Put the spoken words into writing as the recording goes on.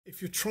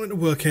If you're trying to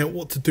work out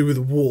what to do with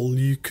a wall,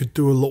 you could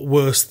do a lot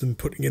worse than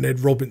putting an Ed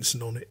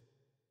Robinson on it.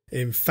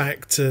 In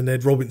fact, an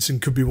Ed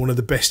Robinson could be one of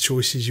the best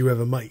choices you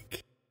ever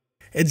make.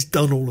 Ed's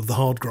done all of the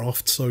hard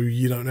graft, so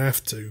you don't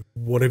have to.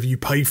 Whatever you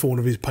pay for one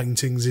of his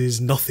paintings is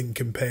nothing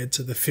compared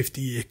to the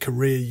 50-year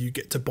career you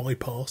get to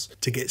bypass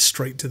to get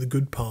straight to the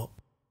good part.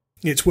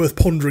 It's worth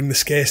pondering the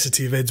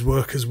scarcity of Ed's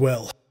work as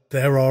well.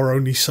 There are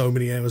only so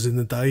many hours in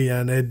the day,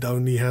 and Ed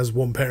only has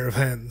one pair of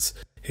hands.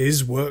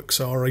 His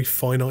works are a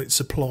finite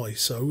supply,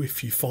 so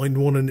if you find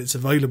one and it's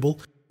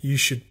available, you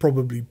should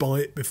probably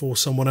buy it before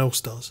someone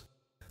else does.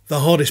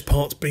 The hardest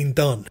part's been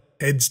done.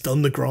 Ed's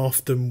done the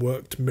graft and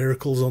worked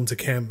miracles onto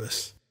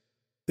canvas.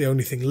 The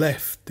only thing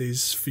left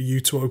is for you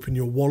to open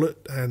your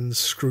wallet and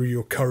screw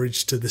your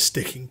courage to the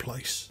sticking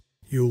place.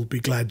 You'll be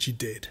glad you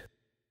did.